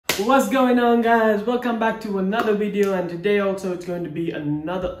What's going on, guys? Welcome back to another video, and today also it's going to be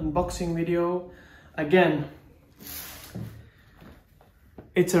another unboxing video. Again,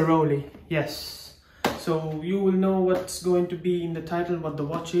 it's a Rolex, yes. So you will know what's going to be in the title, what the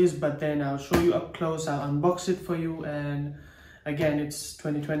watch is, but then I'll show you up close, I'll unbox it for you. And again, it's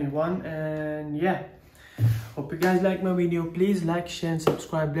 2021, and yeah, hope you guys like my video. Please like, share and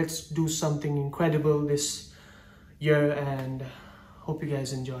subscribe. Let's do something incredible this year, and hope you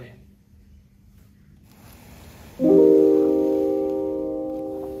guys enjoy.